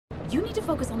You need to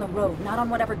focus on the road, not on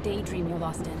whatever daydream you're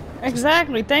lost in.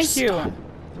 Exactly, thank Stop. you.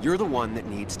 You're the one that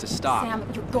needs to stop. Sam,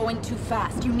 you're going too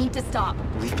fast. You need to stop.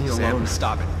 Leave me alone. Sam,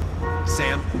 stop it.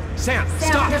 Sam, Sam,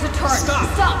 stop. there's a turn.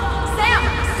 Stop. Stop. Sam,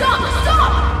 stop.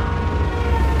 Stop.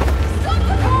 Stop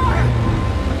the car.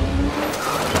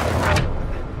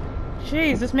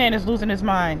 Jeez, this man is losing his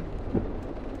mind.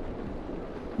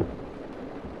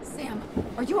 Sam,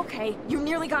 are you okay? You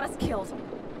nearly got us killed.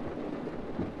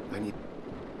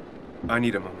 I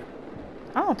need a moment.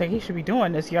 I don't think he should be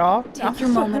doing this, y'all. Take your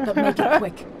moment, but make it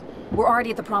quick. We're already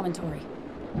at the promontory.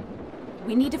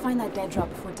 We need to find that dead drop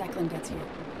before Declan gets here.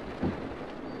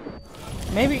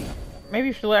 Maybe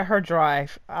you should let her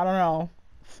drive. I don't know.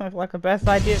 Sounds like the best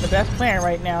idea, the best plan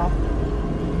right now.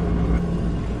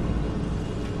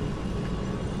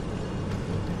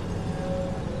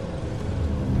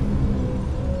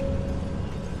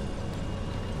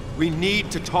 We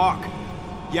need to talk.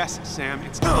 Yes, Sam,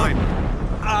 it's time.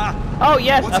 Oh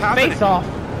yes, What's a happening? face-off.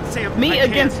 Sam, Me I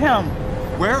can't. against him.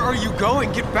 Where are you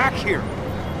going? Get back here.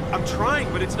 I'm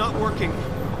trying, but it's not working.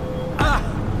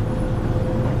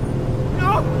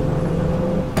 No!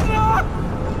 No!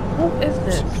 Who is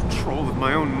this? Control of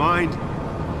my own mind.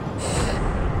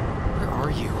 Where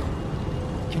are you?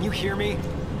 Can you hear me?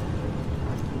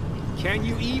 Can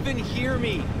you even hear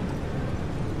me?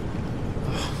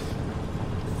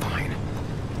 Fine.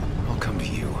 I'll come to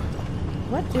you.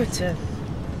 What is this?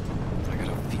 I got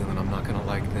a feeling I'm not gonna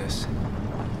like this.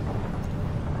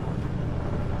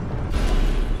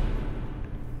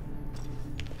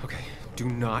 Okay, do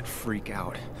not freak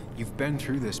out. You've been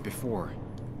through this before.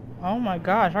 Oh my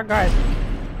gosh, our guys.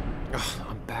 Ugh,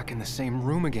 I'm back in the same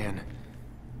room again.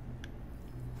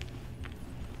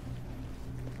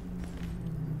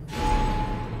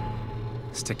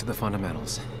 Stick to the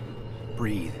fundamentals.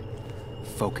 Breathe.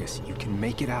 Focus. You can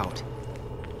make it out.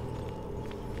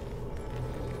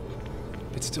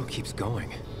 It still keeps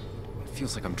going. It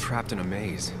feels like I'm trapped in a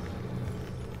maze.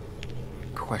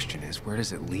 Question is, where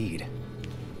does it lead?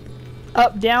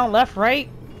 Up, down, left, right.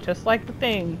 Just like the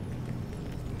thing.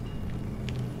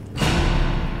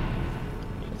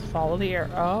 Just follow the air.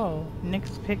 Oh,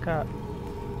 Nick's pickup.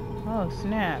 Oh,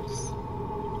 snaps.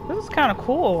 This is kind of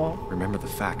cool. Remember the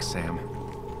facts, Sam.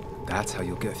 That's how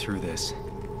you'll get through this.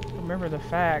 Remember the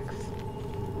facts.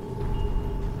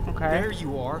 Okay. There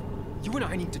you are. You and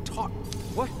I need to talk.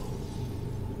 What?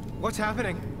 What's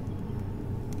happening?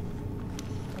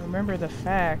 Remember the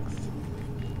facts.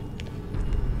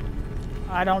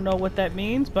 I don't know what that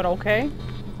means, but okay.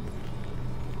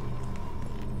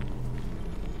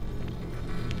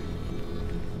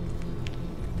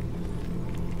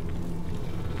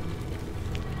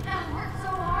 I worked so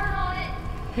hard on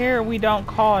it. Here we don't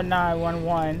call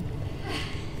 911.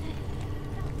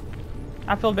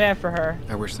 I feel bad for her.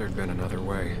 I wish there'd been another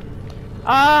way.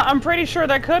 I'm pretty sure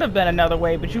there could have been another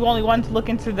way, but you only wanted to look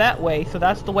into that way, so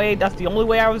that's the only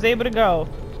way I was able to go.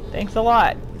 Thanks a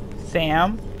lot,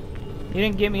 Sam. You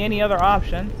didn't give me any other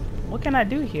options. What can I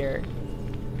do here?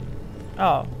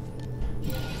 Oh.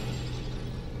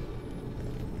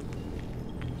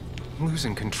 I'm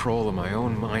losing control of my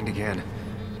own mind again.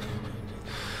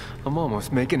 I'm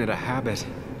almost making it a habit.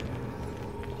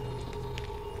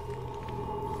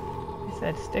 He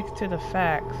said stick to the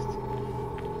facts.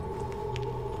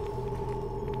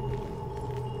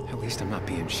 At least I'm not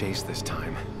being chased this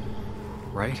time.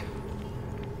 Right?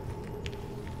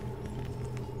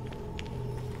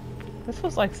 This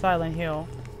was like Silent Hill.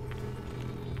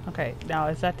 Okay, now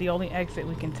is that the only exit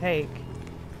we can take?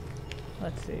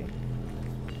 Let's see.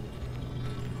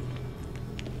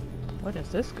 Where does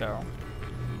this go?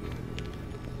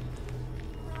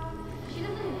 She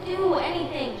doesn't do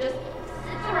anything, just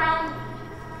sits around,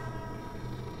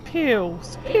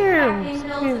 Pews, takes pews, caffeine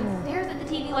pills, and pews. stares at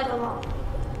the TV like a lump.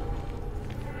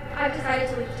 I've decided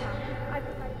to leave town.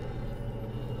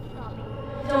 Stop me.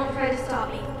 Don't try to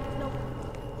stop me. No.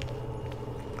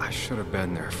 I should have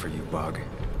been there for you, Bug.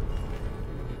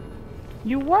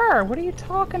 You were. What are you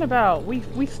talking about?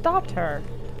 We stopped her.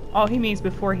 Oh, he means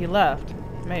before he left.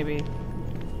 Maybe.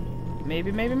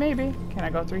 Maybe. Can I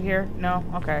go through here? No?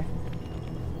 Okay.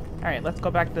 Alright, let's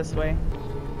go back this way.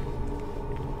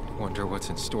 Wonder what's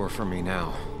in store for me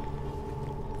now.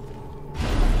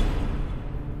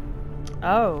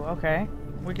 Oh, okay.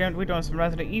 We're doing some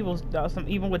Resident Evil, some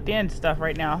Evil Within stuff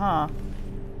right now, huh?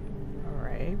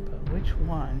 Alright, but which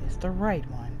one is the right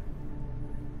one?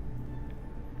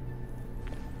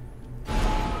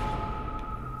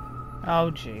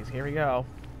 Oh, jeez, here we go.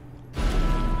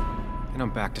 And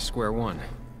I'm back to square one.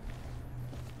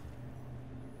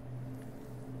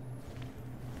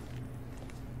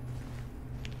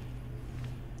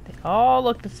 They All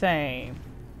look the same.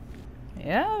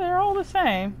 Yeah, they're all the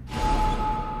same.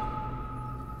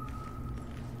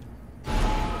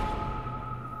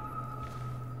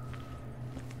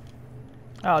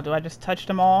 Oh, do I just touch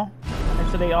them all?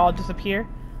 And so they all disappear?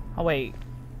 Oh, wait.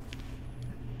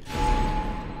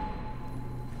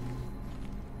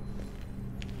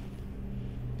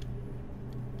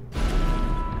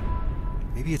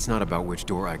 Maybe it's not about which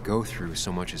door I go through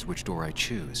so much as which door I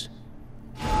choose.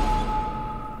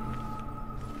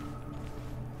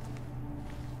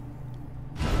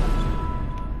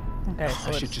 Okay, so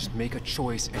I should just make a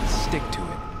choice and stick to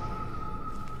it.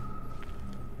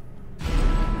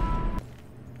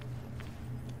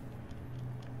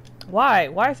 Why?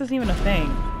 Why is this even a thing?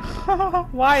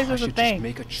 Why is this a I should thing? just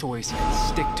make a choice and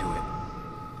stick to it.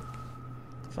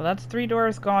 So that's 3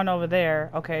 doors gone over there.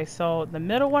 Okay, so the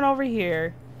middle one over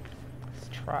here. Let's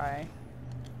try.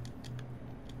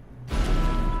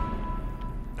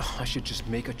 I should just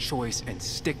make a choice and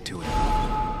stick to it.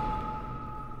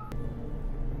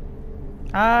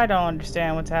 I don't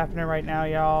understand what's happening right now,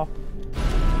 y'all.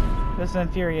 This is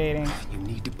infuriating. You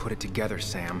need to put it together,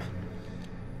 Sam.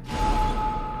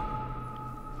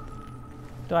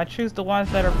 Do I choose the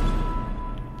ones that are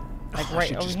like I right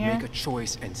should over just here? make a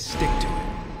choice and stick to it.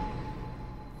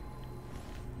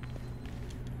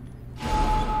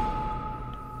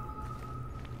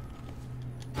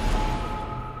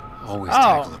 Always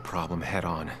tackle a problem head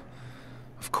on.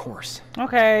 Of course.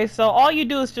 Okay, so all you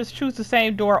do is just choose the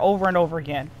same door over and over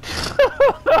again.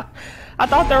 I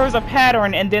thought there was a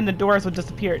pattern and then the doors would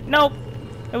disappear. Nope.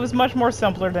 It was much more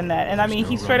simpler than that. And I mean,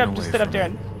 he straight up just stood up there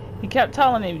and he kept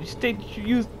telling him,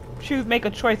 choose, make a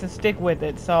choice and stick with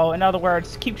it. So, in other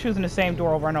words, keep choosing the same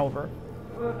door over and over.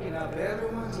 Fucking up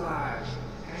everyone's lives.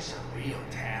 That's a real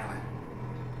talent.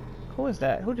 Who is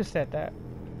that? Who just said that?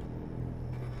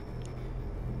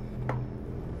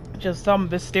 Just some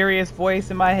mysterious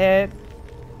voice in my head.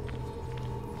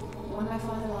 When my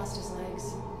father lost his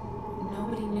legs,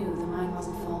 nobody knew the mine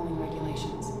wasn't following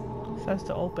regulations. It says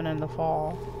to open in the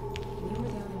fall. You were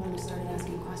the only one who started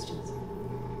asking questions.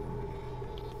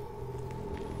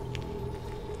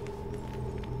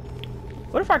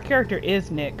 What if our character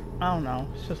is Nick? I don't know.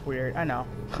 It's just weird. I know.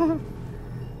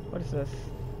 What is this?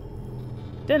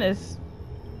 Dennis's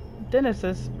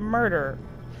murder.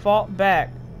 Fought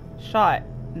back. Shot.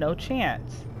 No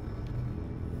chance.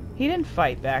 He didn't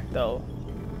fight back though.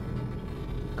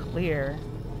 Clear.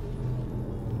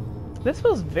 This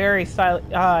was very silent.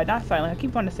 Not Silent. I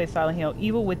keep wanting to say Silent Hill.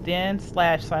 Evil Within /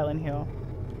 Silent Hill.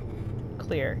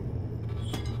 Clear.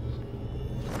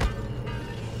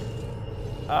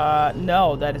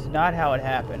 No, that is not how it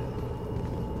happened.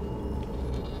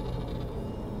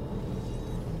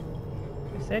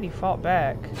 It said he fought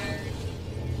back.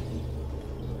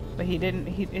 But he didn't,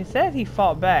 it said he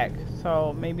fought back.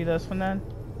 So maybe this one then?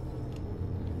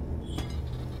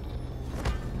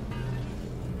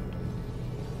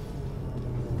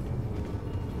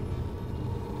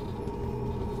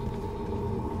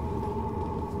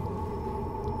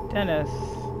 Dennis.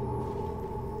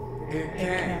 It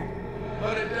can.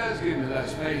 But it does give me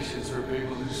less patience for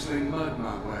people who sling mud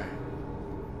my way.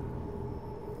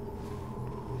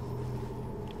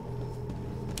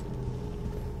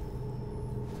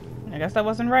 I guess that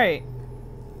wasn't right.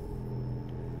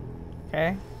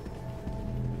 Okay.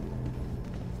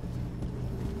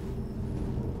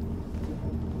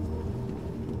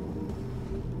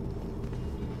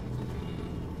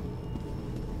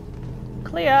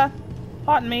 Clear.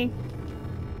 Pardon me.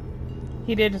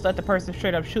 He did just let the person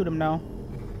straight up shoot him though.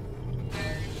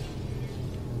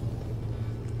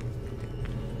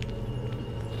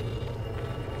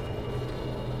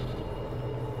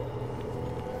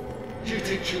 You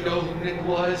think you know who Nick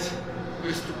was?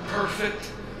 Mr.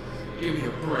 Perfect? Give me a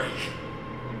break.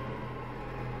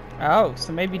 Oh,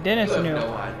 so maybe Dennis You have knew.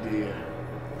 no idea.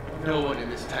 No one in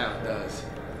this town does.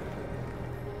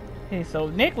 Okay, so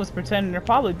Nick was pretending to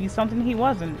probably be something he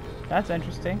wasn't. That's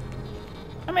interesting.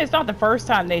 I mean, it's not the first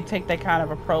time they take that kind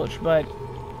of approach, but,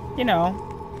 you know,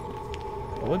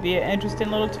 it would be an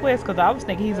interesting little twist, because I was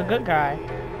thinking he's a good guy.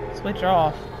 Switch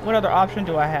off. What other option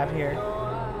do I have here?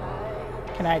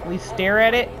 Can I at least stare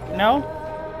at it? No?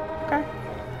 Okay.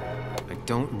 I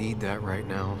don't need that right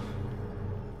now.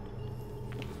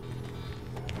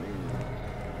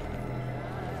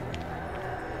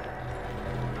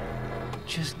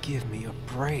 Just give me a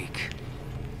break.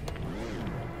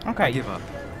 Okay. I give up.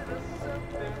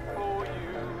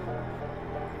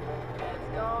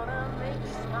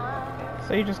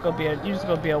 So you just go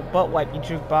be a butt wipe, you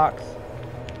jukebox.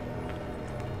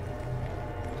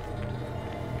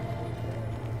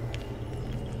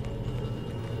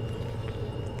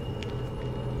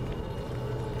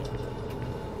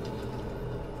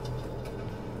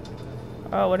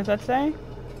 Oh, what does that say?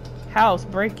 House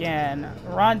break-in,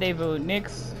 rendezvous,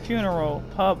 Nick's funeral,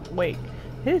 pub wake.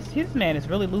 His man is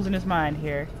really losing his mind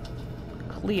here.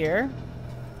 Clear.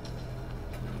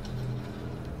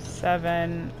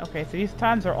 7. Okay, so these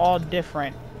times are all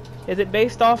different. Is it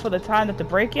based off of the time that the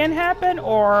break-in happened,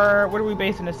 or what are we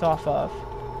basing this off of?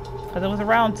 Because it was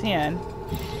around 10.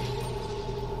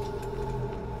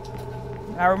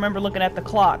 I remember looking at the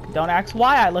clock. Don't ask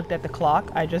why I looked at the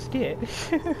clock. I just did.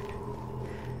 You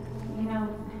know,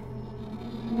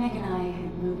 Nick and I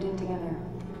had moved in together.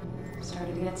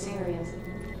 Started to get serious.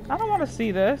 I don't want to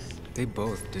see this. They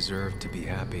both deserve to be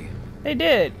happy. They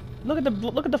did. Look at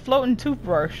the floating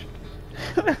toothbrush.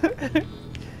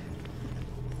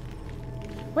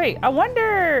 Wait, I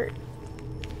wonder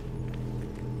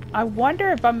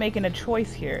if I'm making a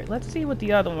choice here. Let's see what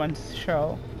the other ones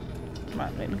show. Come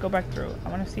on, let me go back through. I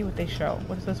want to see what they show.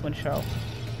 What does this one show?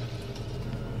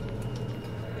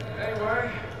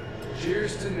 Anyway,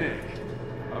 cheers to Nick.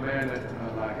 A man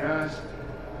that, like us,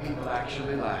 people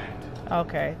actually liked.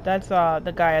 Okay, that's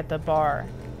the guy at the bar.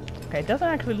 Okay, it doesn't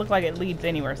actually look like it leads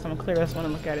anywhere, so I'm gonna clear this one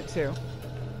and look at it too.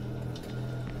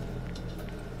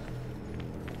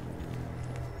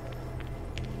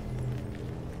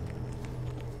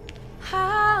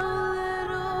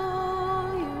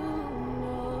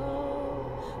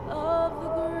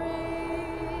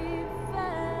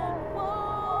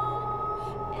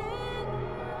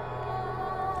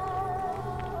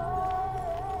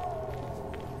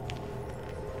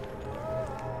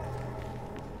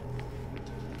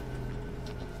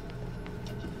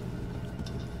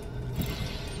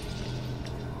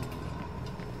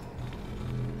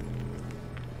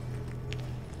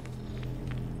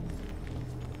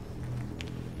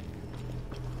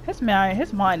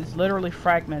 His mind is literally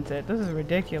fragmented. This is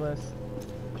ridiculous.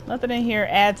 Nothing in here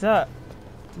adds up.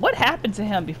 What happened to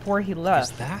him before he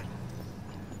left? Is that?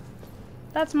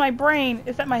 That's my brain.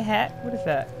 Is that my hat? What is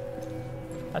that?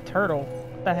 A turtle.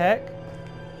 What the heck?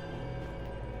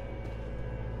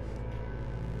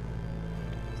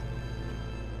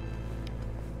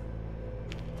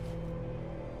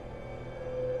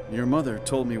 Your mother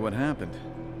told me what happened.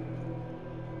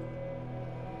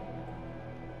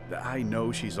 I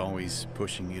know she's always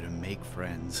pushing you to make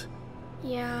friends.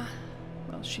 Yeah.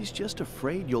 Well, she's just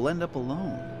afraid you'll end up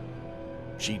alone.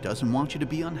 She doesn't want you to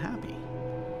be unhappy.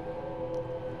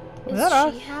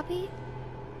 Is she happy?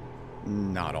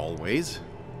 Not always.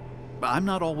 I'm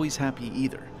not always happy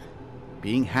either.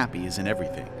 Being happy isn't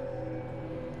everything.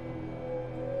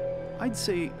 I'd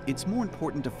say it's more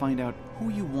important to find out who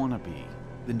you want to be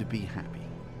than to be happy.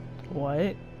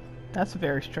 What? That's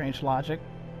very strange logic.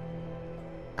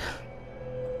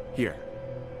 Here,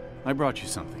 I brought you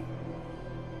something.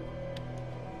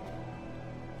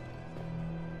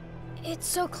 It's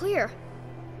so clear.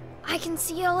 I can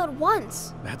see it all at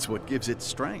once. That's what gives it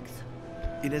strength.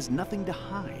 It has nothing to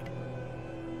hide.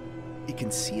 It can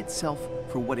see itself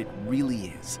for what it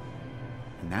really is.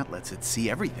 And that lets it see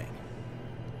everything.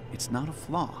 It's not a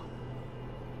flaw.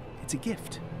 It's a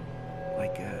gift.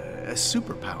 Like a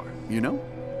superpower, you know?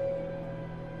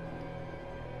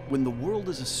 When the world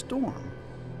is a storm,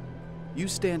 you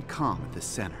stand calm at the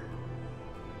center.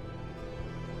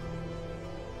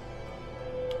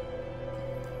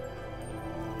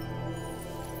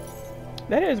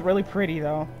 That is really pretty,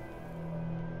 though.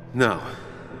 No.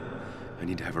 I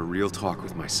need to have a real talk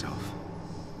with myself.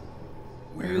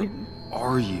 Where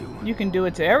are you? You can do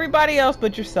it to everybody else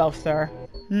but yourself, sir.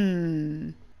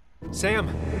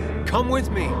 Sam, come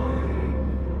with me.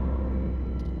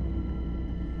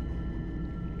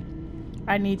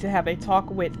 I need to have a talk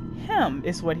with him,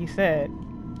 is what he said.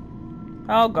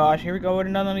 Oh gosh, here we go with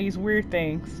another of these weird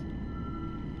things. Is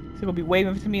he gonna be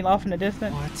waving to me off in the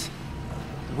distance? What?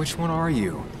 Which one are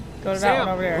you? Go to Sam, that one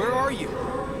over there. Where are you?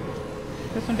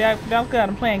 This one down good.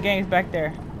 I'm playing games back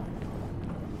there.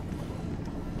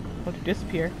 Don't you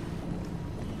disappear.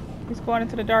 He's going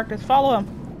into the darkness. Follow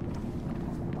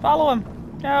him. Follow him.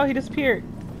 No, he disappeared.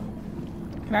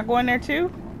 Can I go in there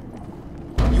too?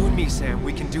 You and me, Sam.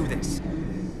 We can do this.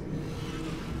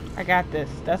 I got this.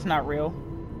 That's not real.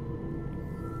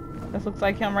 This looks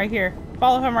like him right here.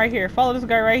 Follow him right here. Follow this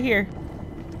guy right here.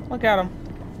 Look at him.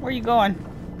 Where are you going?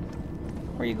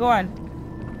 Where are you going?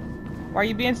 Why are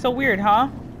you being so weird, huh?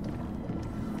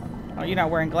 Oh, you're not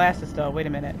wearing glasses though. Wait a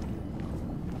minute.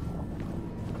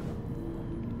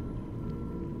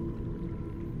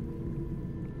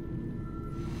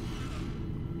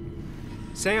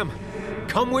 Sam,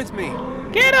 come with me.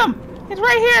 Get him! He's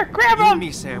right here! Grab You and him!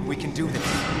 me, Sam. We can do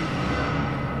this.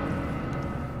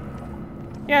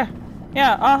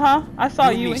 Yeah, uh-huh. I saw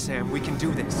You you. and me, Sam. We can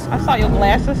do this. I saw your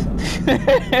glasses.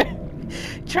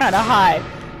 trying to hide.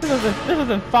 This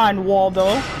isn't fine,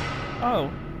 Waldo.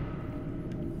 Oh.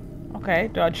 Okay,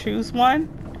 do I choose one?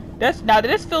 This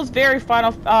feels very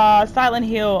Final Silent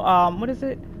Hill. What is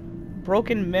it?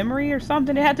 Broken Memory or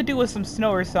something? It had to do with some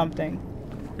snow or something.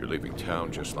 You're leaving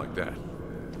town just like that.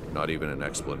 Not even an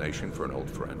explanation for an old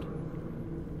friend.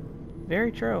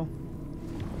 Very true.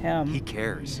 Him. He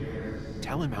cares.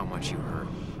 Tell him how much you hurt.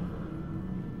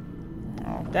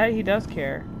 Oh, that he does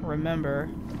care. Remember.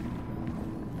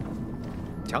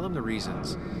 Tell him the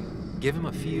reasons. Give him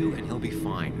a few and he'll be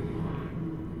fine.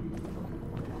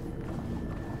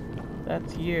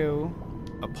 That's you.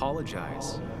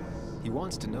 Apologize. He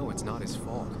wants to know it's not his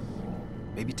fault.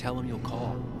 Maybe tell him you'll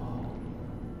call.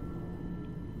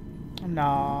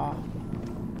 Nah.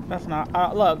 That's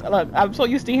not. Look. I'm so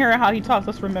used to hearing how he talks.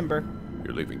 Let's remember.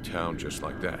 You're leaving town just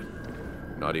like that.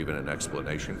 Not even an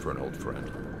explanation for an old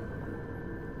friend.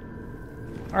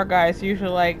 Our guy's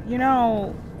usually like, you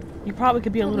know, you probably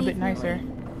could be a little bit nicer.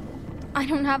 I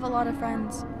don't have a lot of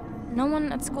friends. No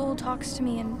one at school talks to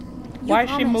me, and Why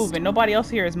is she moving? Nobody else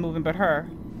here is moving but her.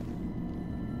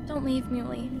 Don't leave,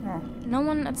 Muley. Oh. No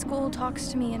one at school talks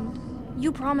to me, and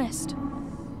you promised.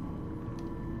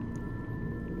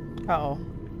 Uh-oh.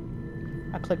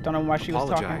 I clicked on him while she was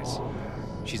talking. Apologize.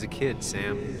 She's a kid,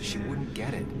 Sam. She wouldn't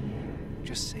get it.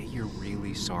 Just say you're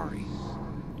really sorry.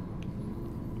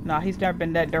 Nah, he's never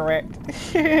been that direct.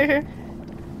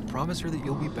 Promise her that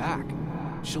you'll be back.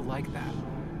 She'll like that.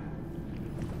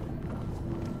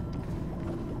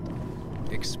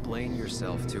 Explain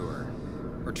yourself to her.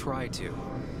 Or try to.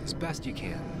 As best you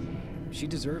can. She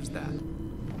deserves that.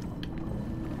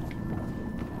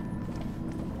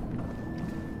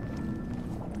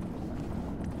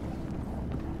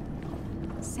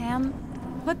 Sam,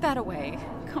 put that away.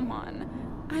 Come on.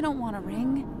 I don't want a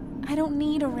ring. I don't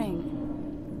need a ring.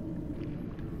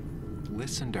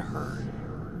 Listen to her.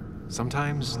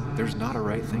 Sometimes there's not a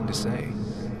right thing to say.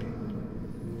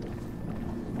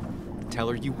 Tell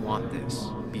her you want this.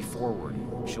 Be forward.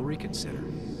 She'll reconsider.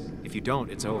 If you don't,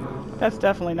 it's over. That's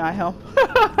definitely not him.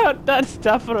 That's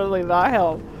definitely not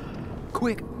him.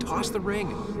 Quick, toss the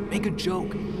ring. Make a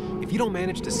joke. If you don't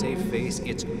manage to save face,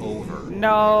 it's over.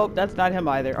 No, that's not him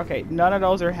either. Okay, none of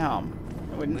those are him.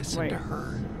 Listen to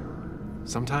her.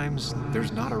 Sometimes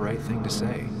there's not a right thing to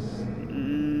say.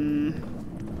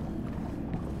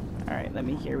 Alright, let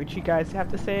me hear what you guys have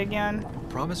to say again.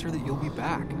 Promise her that you'll be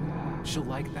back. She'll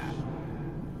like that.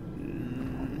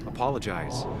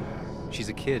 Apologize. She's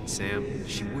a kid, Sam.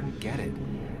 She wouldn't get it.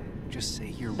 Just say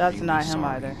you're That's really not him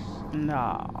sorry. either.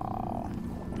 No.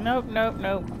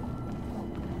 Nope.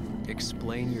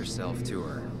 Explain yourself to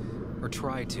her. Or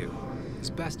try to. As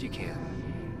best you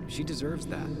can. She deserves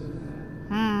that.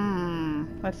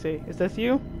 Let's see. Is this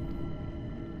you?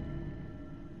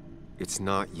 It's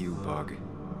not you, Bug.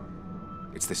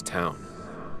 It's this town.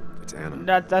 It's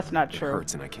Anna. That's not true. It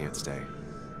hurts and I can't stay.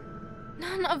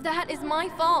 None of that is my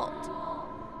fault.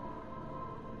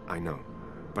 I know,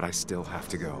 but I still have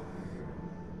to go.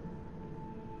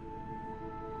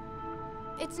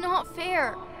 It's not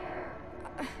fair.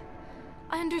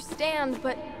 I understand,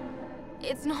 but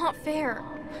it's not fair.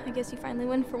 I guess you finally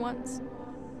win for once.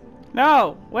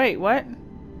 No! Wait, what?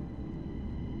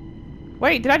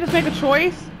 Wait, did I just make a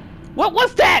choice? What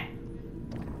was that?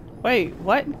 Wait,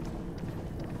 what?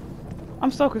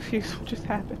 I'm so confused. What just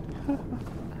happened?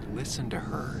 Listen to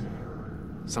her.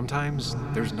 Sometimes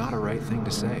there's not a right thing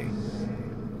to say.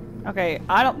 Okay,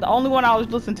 the only one I was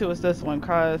listening to is this one,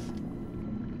 cause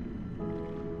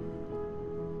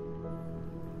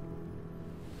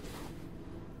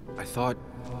I thought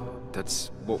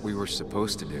that's what we were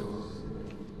supposed to do.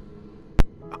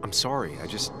 I'm sorry. I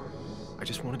just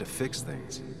wanted to fix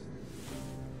things.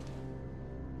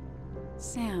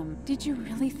 Sam, did you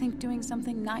really think doing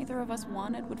something neither of us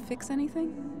wanted would fix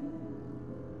anything?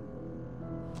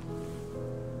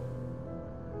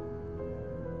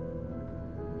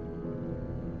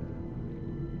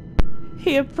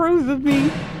 he approves of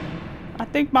me. I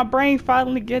think my brain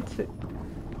finally gets it.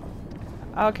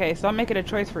 Okay, so I'm making a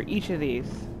choice for each of these.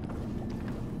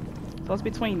 So it's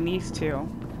between these two.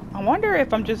 I wonder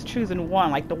if I'm just choosing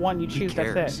one, like the one you choose,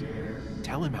 that's it.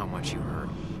 Tell him how much you hurt.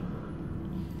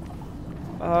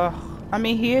 I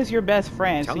mean, he is your best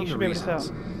friend, Tell so you him should the be able to tell.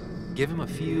 reasons. Give him a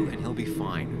few and he'll be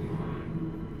fine.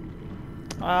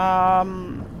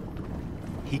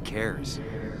 He cares.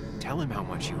 Tell him how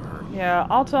much you hurt. Yeah,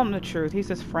 I'll tell him the truth. He's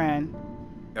his friend.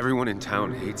 Everyone in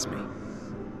town hates me.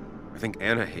 I think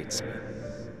Anna hates me.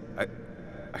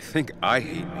 I think I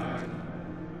hate me.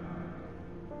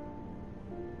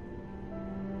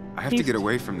 I have to get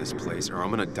away from this place or I'm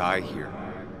gonna die here.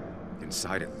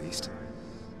 Inside at least.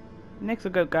 Nick's a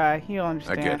good guy. He'll I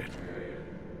understand. get it.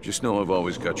 Just know I've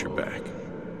always got your back,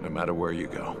 no matter where you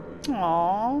go.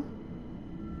 Aww.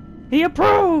 He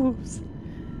approves!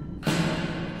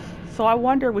 So I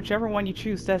wonder whichever one you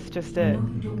choose, that's just I it. know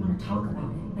you don't want to talk about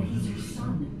it, but he's your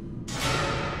son.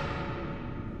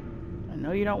 I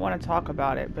know you don't want to talk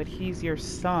about it, but he's your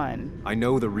son. I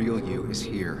know the real you is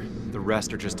here. The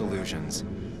rest are just illusions.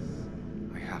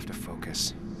 I have to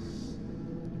focus.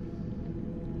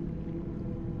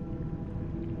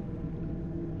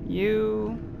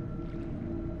 You...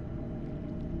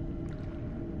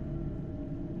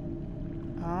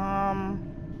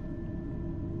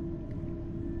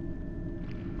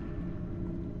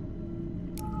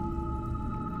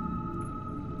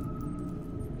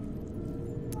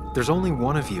 There's only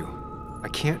one of you. I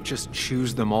can't just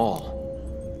choose them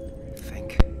all.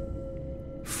 Think.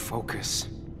 Focus.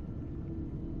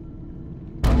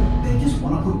 They just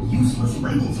want to put useless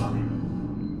labels on him.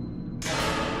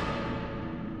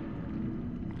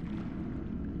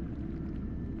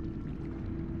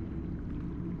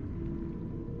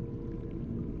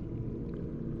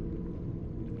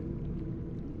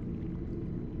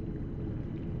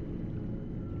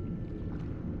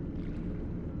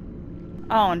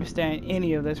 I don't understand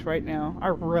any of this right now. I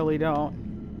really don't.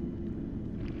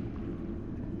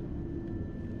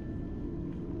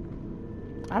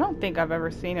 I don't think I've ever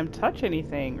seen him touch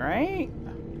anything, right?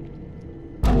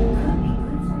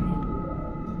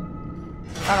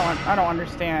 I don't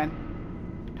understand.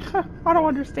 I don't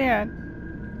understand.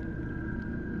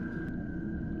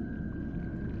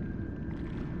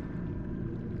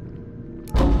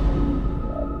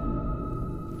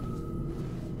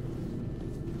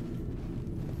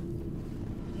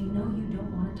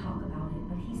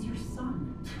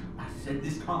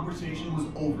 This conversation was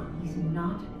over. He's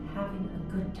not having a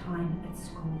good time at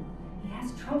school. He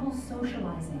has trouble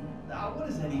socializing. What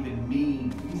does that even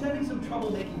mean? He's having some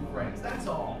trouble making friends, that's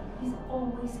all. He's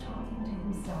always talking to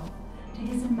himself, to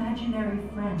his imaginary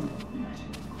friend.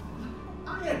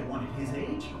 I had one at his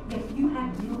age. Yet you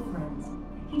had real friends.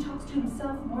 He talks to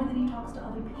himself more than he talks to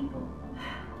other people.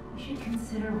 We should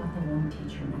consider what the one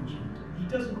teacher mentioned. He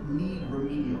doesn't need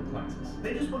remedial classes.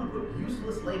 They just want to put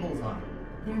useless labels on him.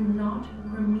 They're not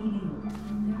remedial.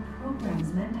 They're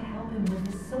programs meant to help him with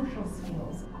his social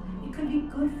skills. It could be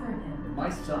good for him. My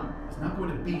son is not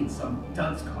going to be in some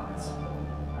dunce class.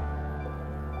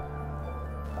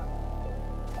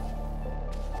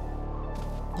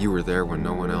 You were there when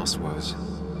no one else was.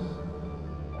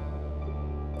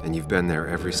 And you've been there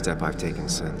every step I've taken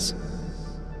since.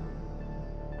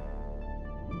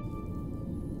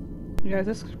 You guys,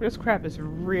 this crap is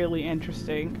really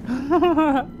interesting.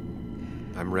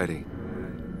 I'm ready.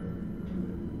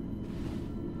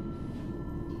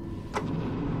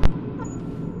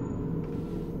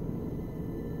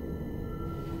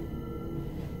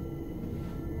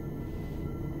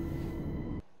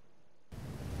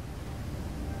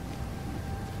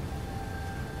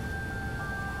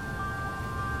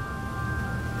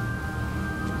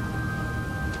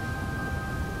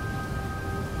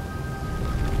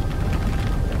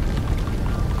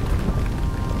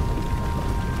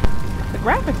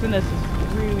 Graphics in this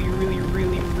is really, really,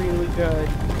 really, really good.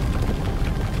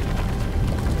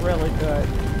 Really good.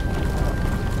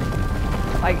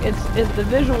 Like it's the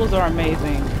visuals are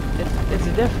amazing. It's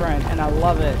different and I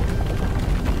love it.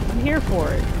 I'm here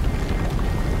for it.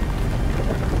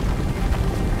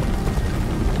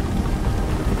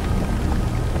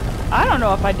 I don't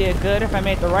know if I did good, if I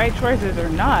made the right choices or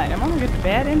not. Am I gonna get the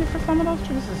bad ending for some of those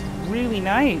choices? This is really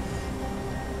nice.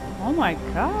 Oh my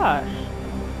gosh.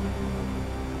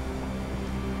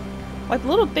 Like,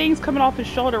 little things coming off his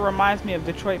shoulder reminds me of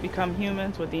Detroit Become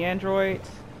Humans with the androids.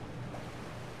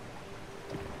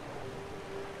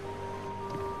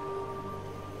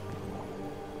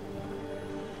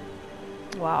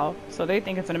 Wow. So they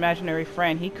think it's an imaginary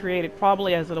friend he created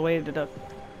probably as a way to,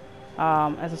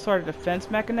 as a sort of defense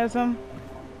mechanism.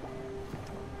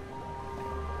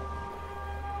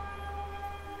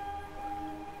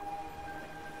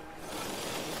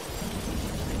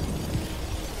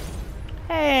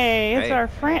 Hey, it's our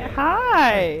friend.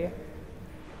 Hi.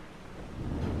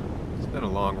 It's been a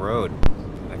long road.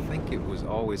 I think it was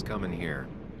always coming here.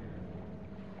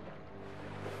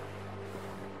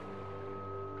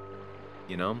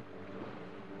 You know?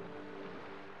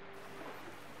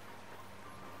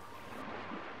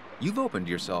 You've opened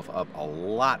yourself up a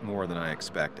lot more than I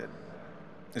expected.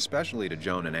 Especially to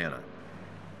Joan and Anna.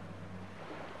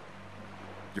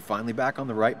 You're finally back on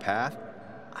the right path.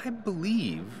 I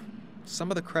believe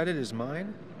some of the credit is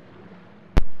mine.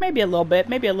 Maybe a little bit,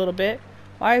 maybe a little bit.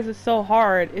 Why is it so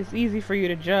hard? It's easy for you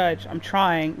to judge. I'm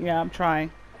trying. Yeah, I'm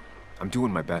trying. I'm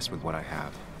doing my best with what I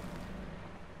have.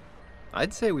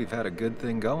 I'd say we've had a good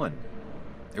thing going.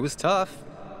 It was tough,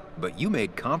 but you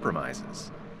made compromises.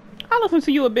 I'll listen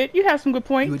to you a bit. You have some good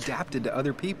points. You adapted to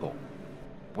other people.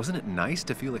 Wasn't it nice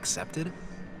to feel accepted?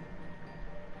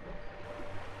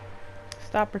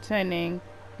 Stop pretending.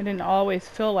 It didn't always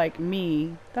feel like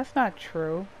me. That's not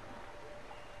true.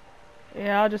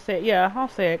 Yeah, I'll just say it. Yeah, I'll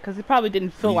say it, because it probably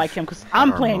didn't feel like him, because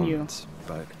I'm playing you.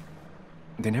 But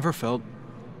they never felt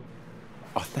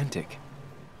authentic.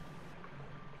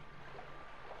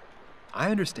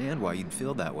 I understand why you'd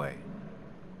feel that way.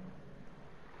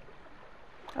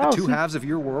 Oh, The two halves of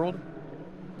your world,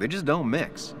 they just don't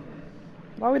mix.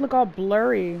 Why we look all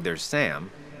blurry? There's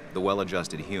Sam, the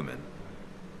well-adjusted human.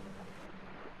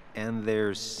 And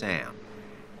there's Sam,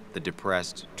 the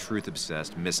depressed,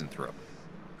 truth-obsessed misanthrope,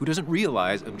 who doesn't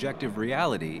realize objective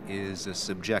reality is a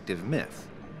subjective myth.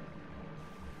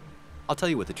 I'll tell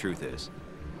you what the truth is.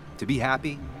 To be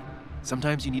happy,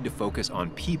 sometimes you need to focus on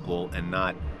people and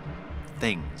not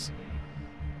things.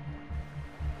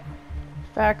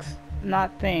 Facts,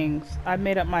 not things. I've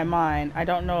made up my mind. I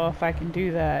don't know if I can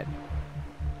do that.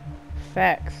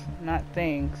 Facts, not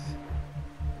things.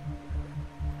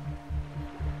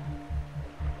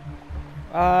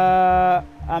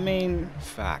 I mean...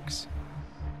 Facts.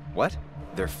 What?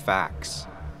 They're facts,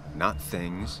 not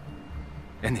things.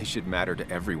 And they should matter to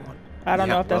everyone. I don't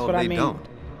know if that's what I mean. They don't.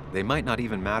 They might not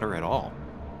even matter at all.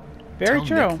 Very Tell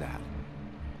true. Nick that.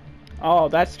 Oh,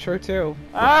 that's true too.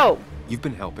 Oh! You've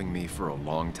been helping me for a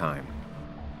long time.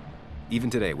 Even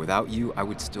today, without you, I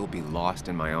would still be lost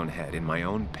in my own head, in my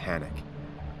own panic.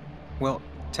 Well,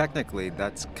 technically,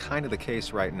 that's kind of the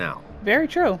case right now. Very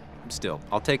true. Still,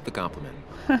 I'll take the compliment.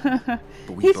 But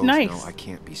we He's both nice. know I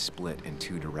can't be split in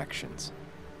two directions.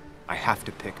 I have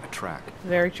to pick a track.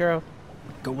 Very true.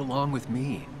 Go along with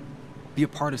me. Be a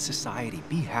part of society.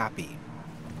 Be happy.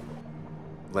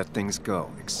 Let things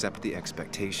go. Accept the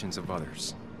expectations of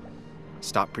others.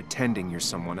 Stop pretending you're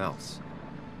someone else.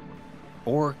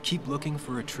 Or keep looking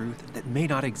for a truth that may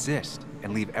not exist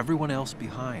and leave everyone else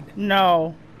behind.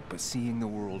 No. But seeing the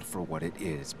world for what it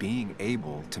is, being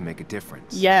able to make a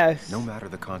difference. Yes. No matter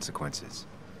the consequences.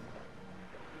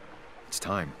 It's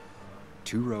time.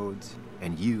 Two roads,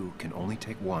 and you can only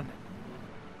take one.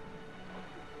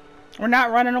 We're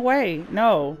not running away.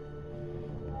 No.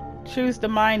 Choose the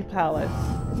Mind Palace.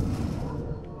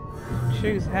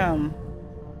 Choose him.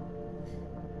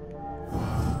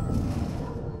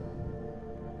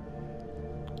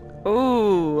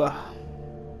 Ooh.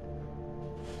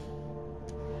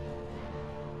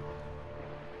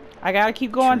 I gotta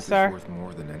keep going, Truth sir. is worth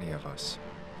more than any of us.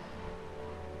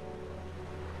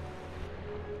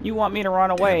 You want me to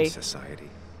run away? Damn society.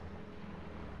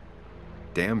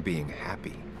 Damn being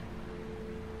happy.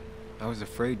 I was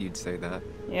afraid you'd say that.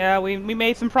 Yeah, we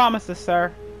made some promises,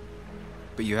 sir.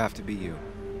 But you have to be you.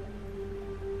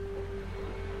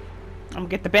 I'm gonna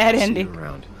get the bad See ending. you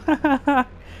around.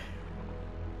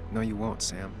 No, you won't,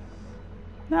 Sam.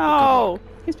 No,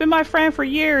 he's been my friend for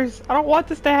years. I don't want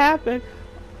this to happen.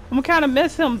 I'm gonna kind of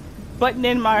miss him butting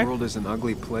in my... The world is an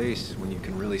ugly place when you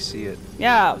can really see it.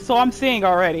 Yeah, so I'm seeing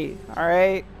already. All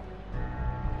right.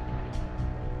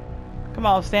 Come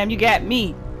on, Sam, you got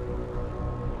me.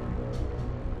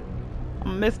 I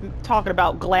miss talking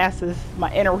about glasses,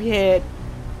 my inner head.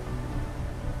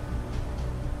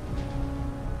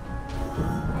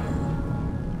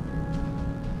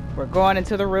 We're going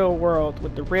into the real world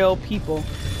with the real people.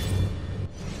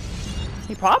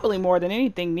 He probably more than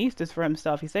anything needs this for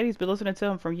himself. He said he's been listening to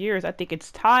him for years. I think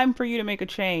it's time for you to make a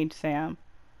change, Sam.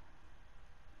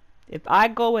 If I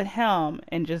go with him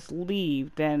and just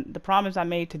leave, then the promise I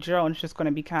made to Joan is just going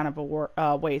to be kind of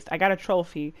a waste. I got a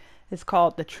trophy. It's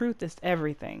called The Truth is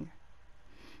Everything.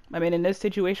 I mean, in this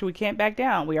situation, we can't back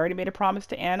down. We already made a promise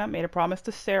to Anna, made a promise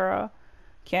to Sarah.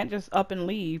 Can't just up and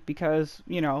leave because,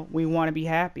 you know, we want to be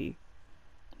happy.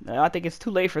 I think it's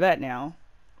too late for that now.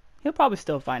 He'll probably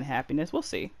still find happiness. We'll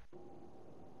see.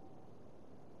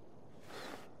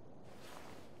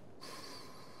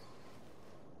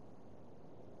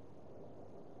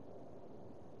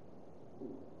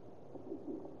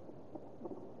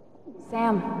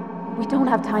 Sam, we don't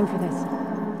have time for this.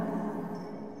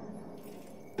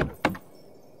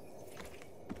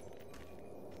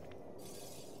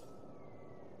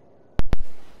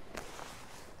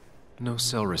 No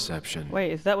cell reception.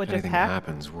 Wait, is that what If just anything happened?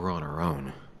 happens, we're on our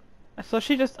own. So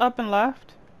she just up and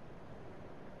left?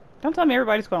 Don't tell me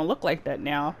everybody's gonna look like that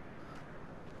now.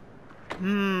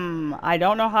 I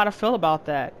don't know how to feel about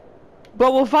that.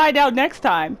 But we'll find out next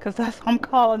time, because I'm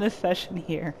calling this session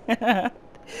here.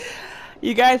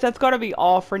 You guys, that's going to be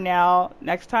all for now.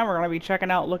 Next time, we're going to be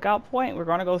checking out Lookout Point. We're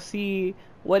going to go see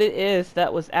what it is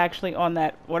that was actually on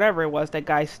that, whatever it was that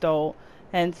guy stole.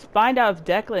 And find out if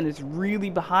Declan is really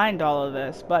behind all of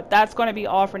this. But that's going to be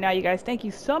all for now, you guys. Thank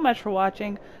you so much for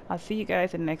watching. I'll see you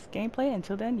guys in the next gameplay.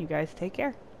 Until then, you guys take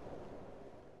care.